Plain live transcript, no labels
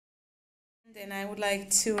And I would like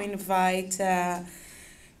to invite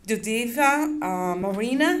Dudaeva,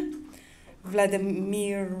 Marina,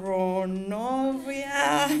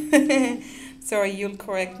 Vladimirovna, sorry, you'll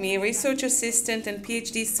correct me, research assistant and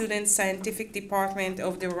Ph.D. student, scientific department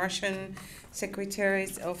of the Russian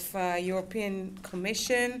Secretariat of European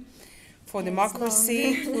Commission for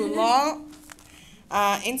Democracy through Law,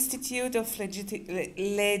 Institute of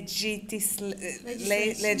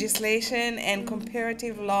Legislation and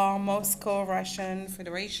Comparative Law, Moscow, Russian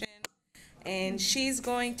Federation. And she's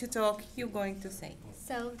going to talk, you're going to say.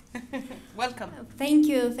 So, welcome. Thank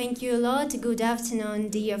you a lot. Good afternoon,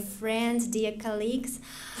 dear friends, dear colleagues.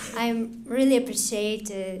 I really appreciate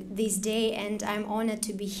this day, and I'm honored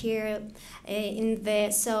to be here in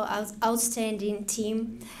the so outstanding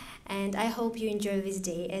team. And I hope you enjoy this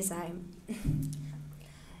day as I am.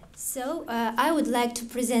 So, I would like to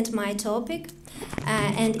present my topic,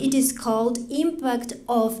 and it is called Impact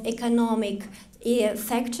of Economic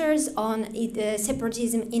Factors on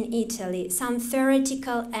Separatism in Italy, some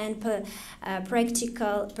theoretical and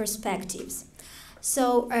practical perspectives.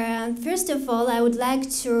 So, first of all, I would like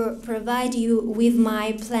to provide you with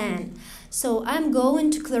my plan. So, I'm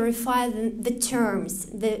going to clarify the terms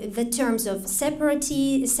of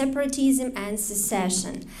separatism and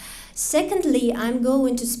secession. Secondly, I'm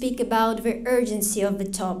going to speak about the urgency of the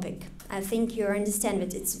topic. I think you understand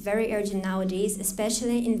that it's very urgent nowadays,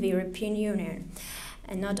 especially in the European Union,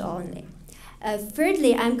 and not only.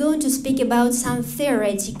 Thirdly, I'm going to speak about some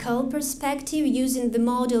theoretical perspective using the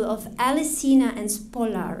model of Alesina and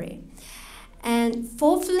Spolari. And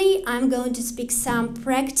fourthly, I'm going to speak some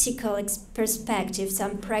practical perspective,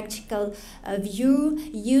 some practical view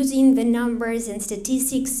using the numbers and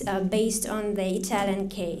statistics based on the Italian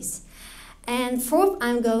case. And fourth,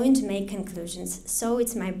 I'm going to make conclusions. So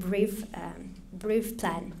it's my brief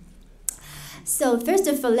plan. So first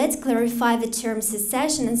of all, let's clarify the terms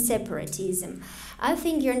secession and separatism. I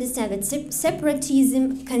think you understand that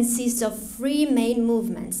separatism consists of three main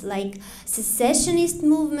movements, like secessionist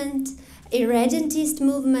movement, irredentist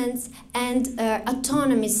movements, and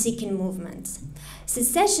autonomy-seeking movements.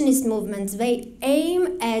 Secessionist movements, they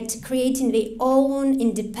aim at creating their own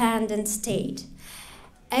independent state.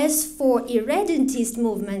 As for irredentist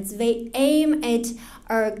movements, they aim at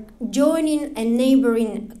joining a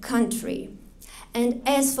neighboring country. And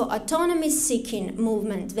as for autonomy-seeking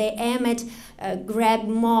movement, they aim at grab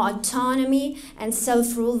more autonomy and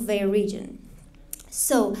self-rule their region.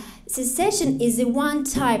 So, secession is the one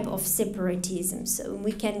type of separatism. So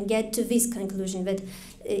we can get to this conclusion that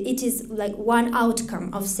it is like one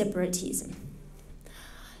outcome of separatism.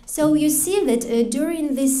 So you see that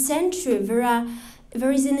during this century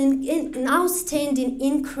there is an outstanding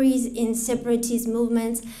increase in separatist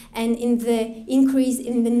movements and in the increase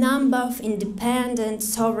in the number of independent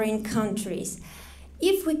sovereign countries.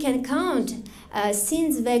 If we can count,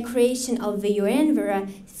 since the creation of the UN, there are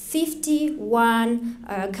 51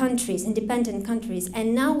 countries, independent countries,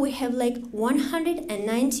 and now we have like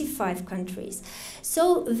 195 countries.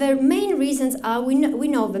 So the main reasons are, we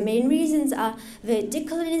know the main reasons are the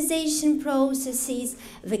decolonization processes,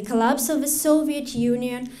 the collapse of the Soviet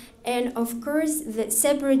Union, and of course the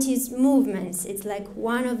separatist movements. It's like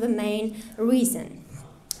one of the main reasons.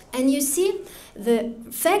 And you see, the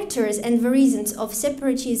factors and the reasons of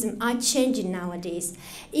separatism are changing nowadays.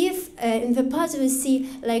 If in the past we see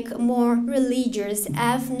like more religious,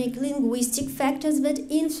 ethnic, linguistic factors that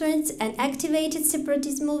influenced and activated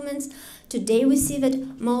separatist movements, today we see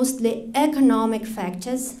that mostly economic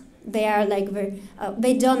factors, they are like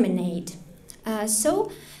they dominate.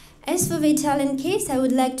 So, as for the Italian case, I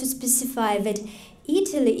would like to specify that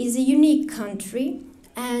Italy is a unique country,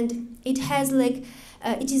 and it has like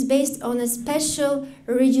it is based on a special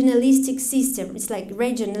regionalistic system. It's like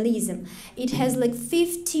regionalism. It has like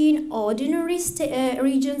 15 ordinary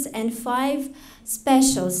regions and 5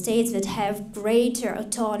 special states that have greater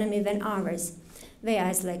autonomy than ours. They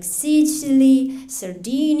are like Sicily,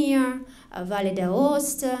 Sardinia, Valle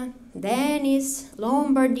d'Aosta, Venice,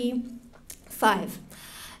 Lombardy, 5.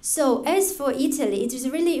 So as for Italy, it is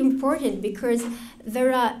really important because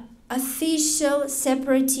there are official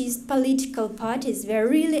separatist political parties were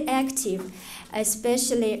really active,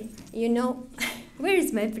 especially, you know, where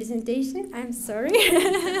is my presentation? I'm sorry.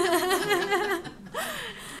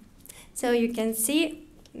 So you can see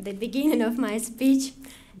the beginning of my speech.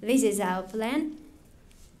 This is our plan.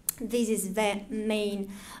 This is the main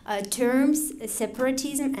terms,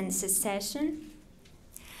 separatism and secession.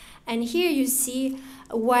 And here you see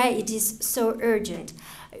why it is so urgent.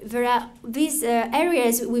 There are these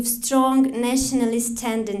areas with strong nationalist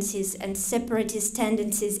tendencies and separatist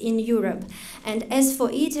tendencies in Europe. And as for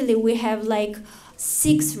Italy, we have like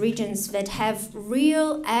 6 regions that have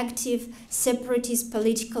real active separatist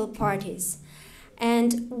political parties.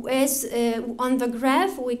 And as on the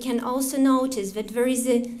graph, we can also notice that there is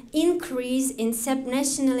an increase in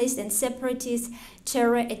nationalist and separatist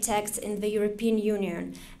terror attacks in the European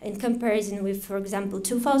Union. In comparison with, for example,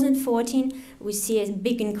 2014, we see a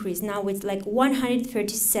big increase. Now it's like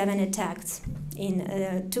 137 attacks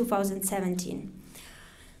in 2017.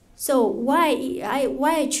 So why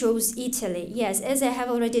I chose Italy? Yes, as I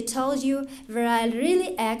have already told you, there are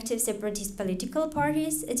really active separatist political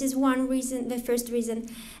parties. It is one reason, the first reason.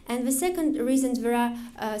 And the second reason, there are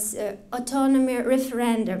autonomy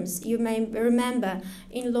referendums. You may remember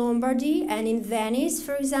in Lombardy and in Venice,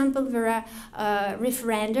 for example, there are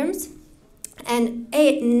referendums. And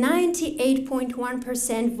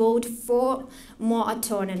 98.1% vote for more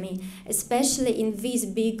autonomy, especially in these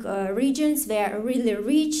big regions. They are really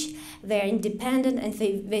rich, they are independent, and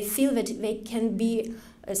they feel that they can be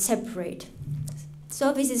separate.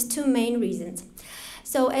 So this is 2 main reasons.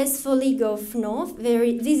 So as for League of North,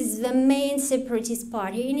 this is the main separatist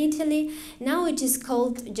party in Italy. Now it is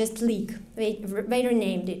called just League. They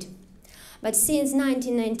renamed it. But since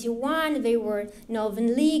 1991, they were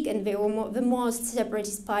Northern League, and they were the most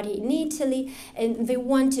separatist party in Italy, and they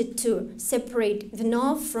wanted to separate the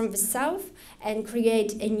North from the South and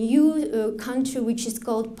create a new country which is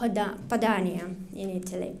called Padania in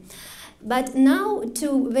Italy. But now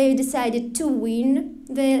they decided to win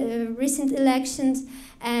the recent elections,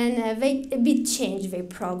 and they a bit changed their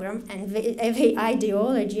program and their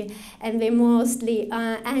ideology, and they mostly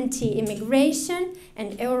anti-immigration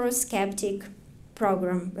and Eurosceptic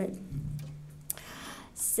program.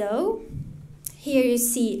 So here you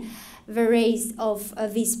see the race of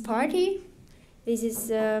this party. This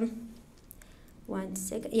is 1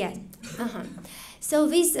 second. Yeah. So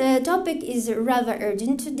this topic is rather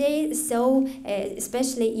urgent today, so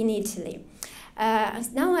especially in Italy.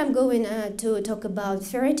 Now I'm going to talk about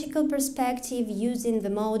theoretical perspective using the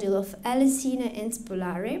model of Alesina and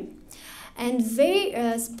Spolari, and they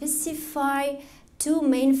specify 2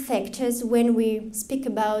 main factors when we speak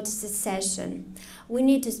about secession. We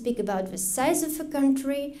need to speak about the size of a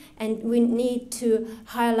country, and we need to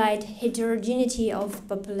highlight heterogeneity of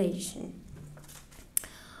population.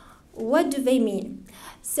 What do they mean?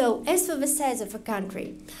 So, as for the size of a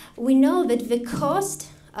country, we know that the cost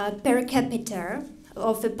per capita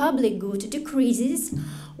of a public good decreases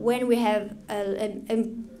when we have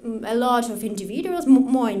a lot of individuals,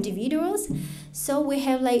 more individuals. So we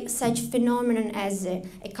have like such phenomenon as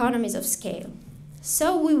economies of scale.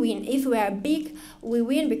 So we win. If we are big, we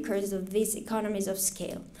win because of these economies of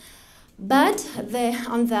scale. But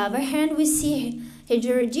on the other hand, we see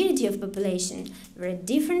heterogeneity of population. There are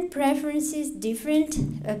different preferences, different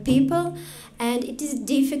people, and it is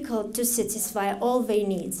difficult to satisfy all their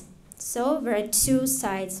needs. So there are 2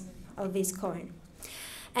 sides of this coin.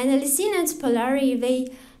 And Alesina and Spolari,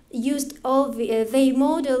 they used all their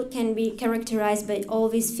model can be characterized by all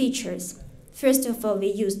these features. First of all,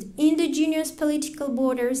 they used endogenous political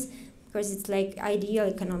borders, because it's like ideal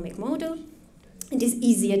economic model. It is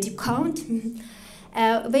easier to count.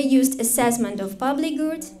 They used assessment of public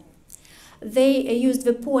goods. They used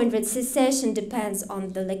the point that secession depends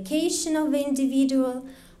on the location of the individual,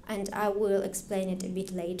 and I will explain it a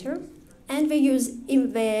bit later. And they use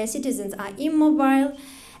the citizens are immobile,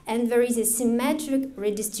 and there is a symmetric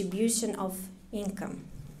redistribution of income.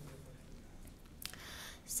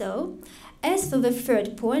 So, as for the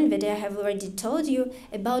third point that I have already told you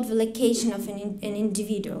about the location of an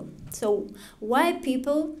individual. So, why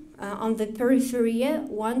people on the periphery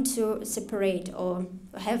want to separate or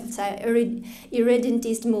have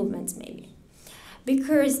irredentist movements maybe?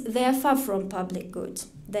 Because they are far from public goods.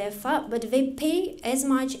 They are far, but they pay as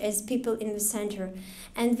much as people in the center,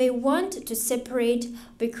 and they want to separate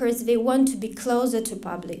because they want to be closer to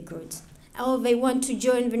public goods. Or they want to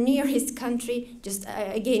join the nearest country, just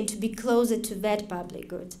again to be closer to that public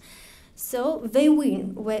good. So they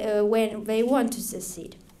win when they want to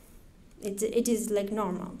secede. It is like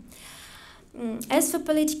normal. As for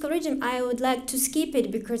political regime, I would like to skip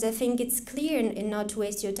it because I think it's clear and not to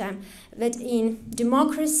waste your time that in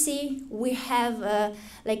democracy we have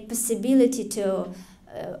like possibility to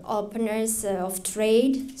openness of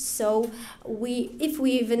trade. So if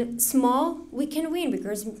we even small, we can win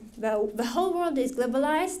because the whole world is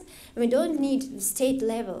globalized. And we don't need state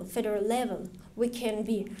level, federal level we can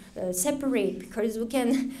be separate, because we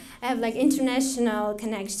can have like international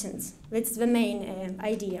connections. That's the main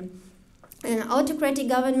idea. And autocratic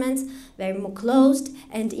governments, they're more closed,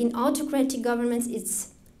 and in autocratic governments it's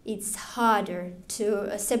harder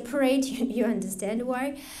to separate, you understand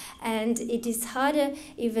why, and it is harder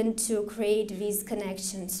even to create these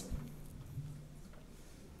connections.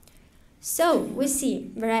 So we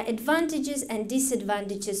see there are advantages and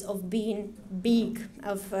disadvantages of being big,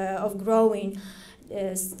 of growing.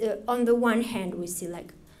 On the one hand, we see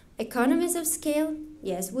like economies of scale.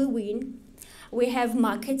 Yes, we win. We have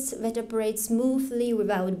markets that operate smoothly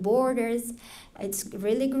without borders. It's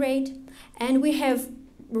really great. And we have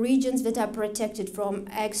regions that are protected from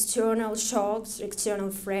external shocks,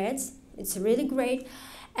 external threats. It's really great.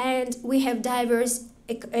 And we have diverse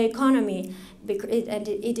economy, and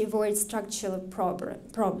it avoids structural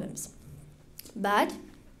problems. But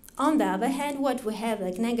on the other hand, what we have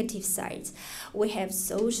like negative sides, we have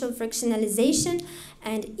social fractionalization,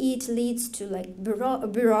 and it leads to like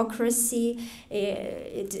bureaucracy.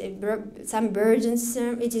 It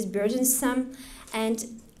is burdensome, and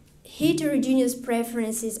heterogeneous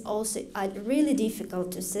preferences also are really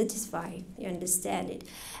difficult to satisfy. You understand it.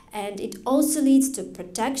 And it also leads to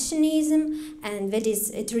protectionism, and that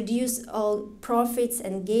is, it reduces all profits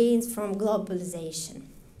and gains from globalization.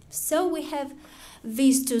 So we have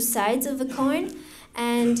these two sides of the coin,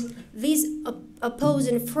 and these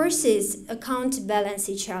opposing forces counterbalance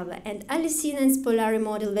each other. And Alessina's polar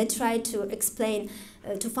model, they try to explain,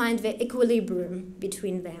 to find the equilibrium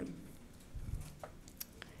between them.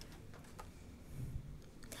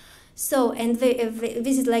 So, and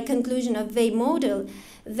this is like conclusion of the model.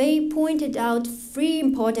 They pointed out three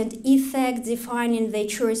important effects defining the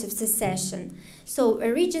choice of secession. So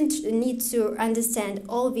a region needs to understand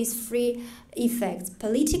all these three effects: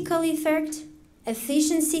 political effect,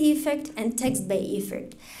 efficiency effect, and tax-based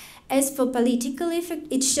effect. As for political effect,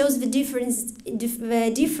 it shows the difference in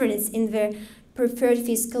the preferred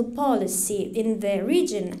fiscal policy in the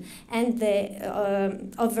region and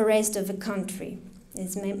of the rest of the country.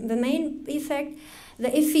 It's the main effect.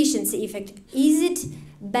 The efficiency effect. Is it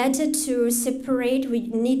better to separate? We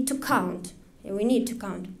need to count. We need to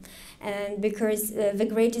count. And because the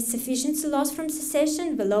greatest efficiency loss from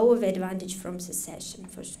secession, the lower the advantage from secession,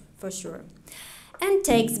 for sure. And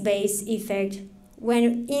tax-based effect.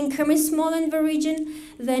 When income is small in the region,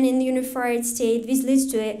 then in the unified state, this leads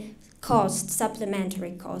to a cost,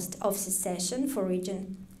 supplementary cost of secession for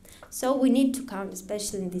region. So we need to count,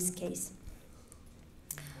 especially in this case.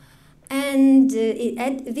 And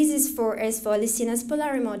this is for Alessina's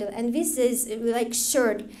polar model, and this is like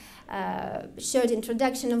short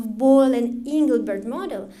introduction of Boyle and Engelbert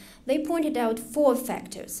model. They pointed out four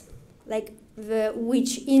factors, like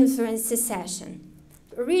which influence secession: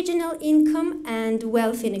 regional income and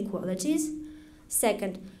wealth inequalities.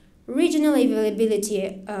 Second, regional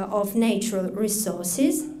availability of natural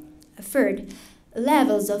resources. Third,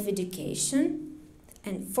 levels of education.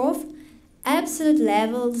 And fourth, absolute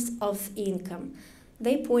levels of income.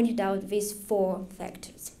 They pointed out these four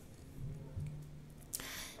factors.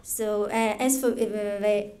 So as for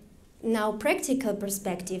the now practical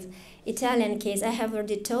perspective, Italian case, I have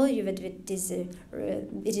already told you that it is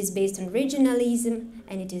based on regionalism,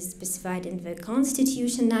 and it is specified in the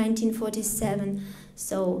Constitution 1947.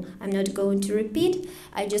 So I'm not going to repeat.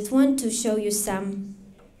 I just want to show you some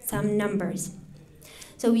numbers.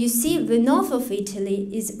 So you see, the north of Italy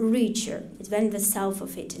is richer than the south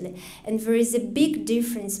of Italy, and there is a big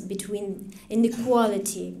difference between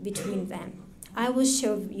inequality between them. I will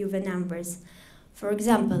show you the numbers. For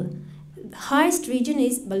example, the highest region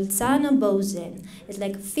is Bolzano-Bozen. It's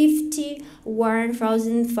like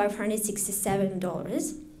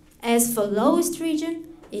 $51,567. As for lowest region,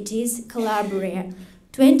 it is Calabria,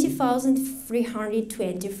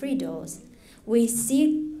 $20,323. We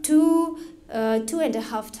see two and a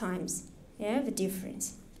half times, the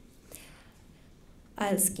difference.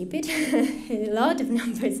 I'll skip it, a lot of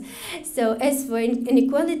numbers. So as for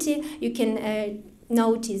inequality, you can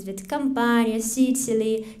notice that Campania,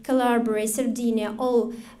 Sicily, Calabria, Sardinia,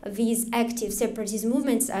 all these active separatist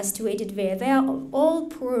movements are situated there. They are all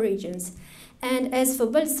poor regions. And as for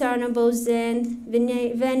Bolzano, Bozen,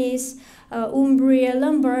 Venice, Umbria,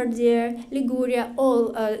 Lombardia, Liguria,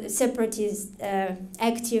 all separatist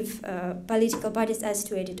active political parties are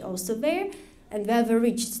situated also there, and they are the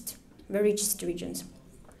richest regions.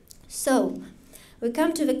 So we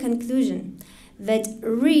come to the conclusion that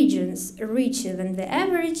regions richer than the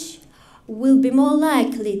average will be more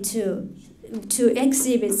likely to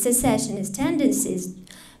exhibit secessionist tendencies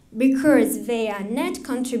because they are net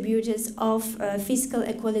contributors of fiscal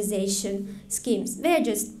equalization schemes. They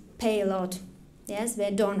just pay a lot. Yes,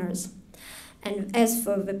 they're donors. And as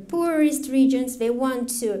for the poorest regions, they want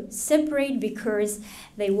to separate because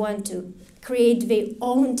they want to create their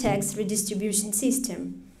own tax redistribution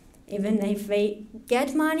system. Even if they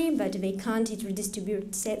get money, but they can't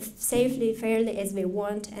redistribute safely, fairly as they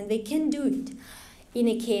want, and they can do it in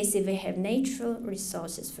a case if they have natural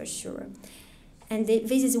resources for sure. And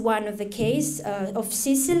this is one of the case of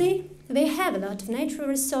Sicily. They have a lot of natural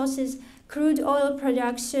resources, crude oil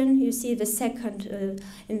production, you see the second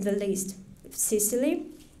in the list, Sicily.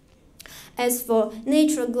 As for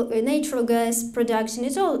natural gas production,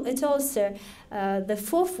 it's also the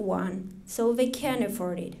fourth one, so they can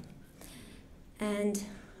afford it. And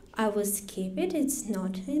I will skip it, it's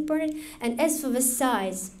not important. And as for the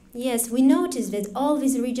size, yes, we notice that all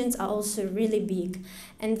these regions are also really big,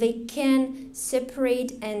 and they can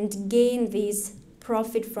separate and gain this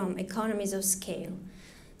profit from economies of scale.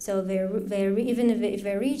 So they're even if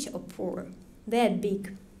they're rich or poor, they're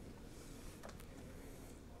big.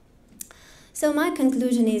 So my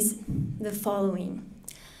conclusion is the following.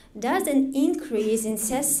 Does an increase in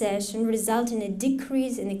secession result in a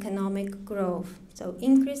decrease in economic growth? So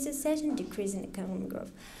increase secession, decrease in economic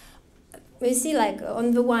growth. We see, like,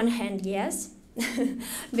 on the one hand, yes,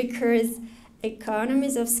 because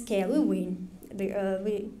economies of scale, we win,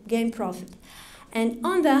 we gain profit. And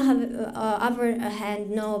on the other hand,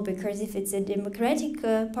 no, because if it's a democratic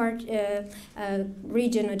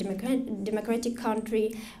region or democratic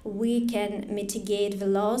country, we can mitigate the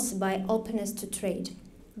loss by openness to trade.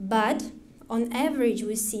 But on average,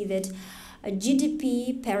 we see that a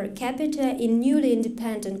GDP per capita in newly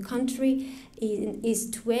independent country is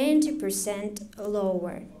 20%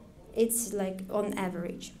 lower. It's like on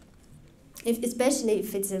average, especially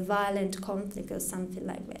if it's a violent conflict or something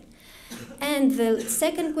like that. And the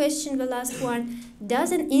second question, the last one,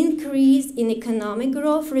 does an increase in economic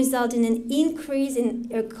growth result in an increase in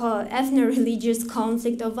ethno-religious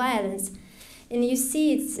conflict or violence? And you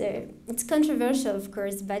see, it's controversial, of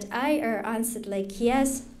course, but I answered like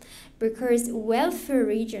yes, because welfare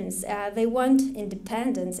regions, they want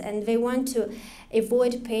independence and they want to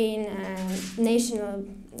avoid paying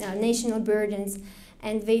national burdens,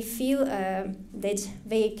 and they feel that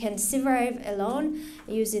they can survive alone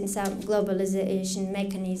using some globalization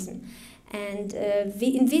mechanism. And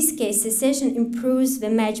in this case, secession improves the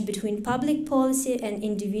match between public policy and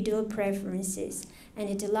individual preferences, and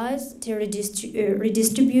it allows to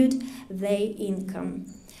redistribute their income.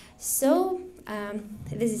 So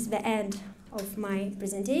this is the end of my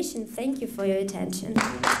presentation. Thank you for your attention.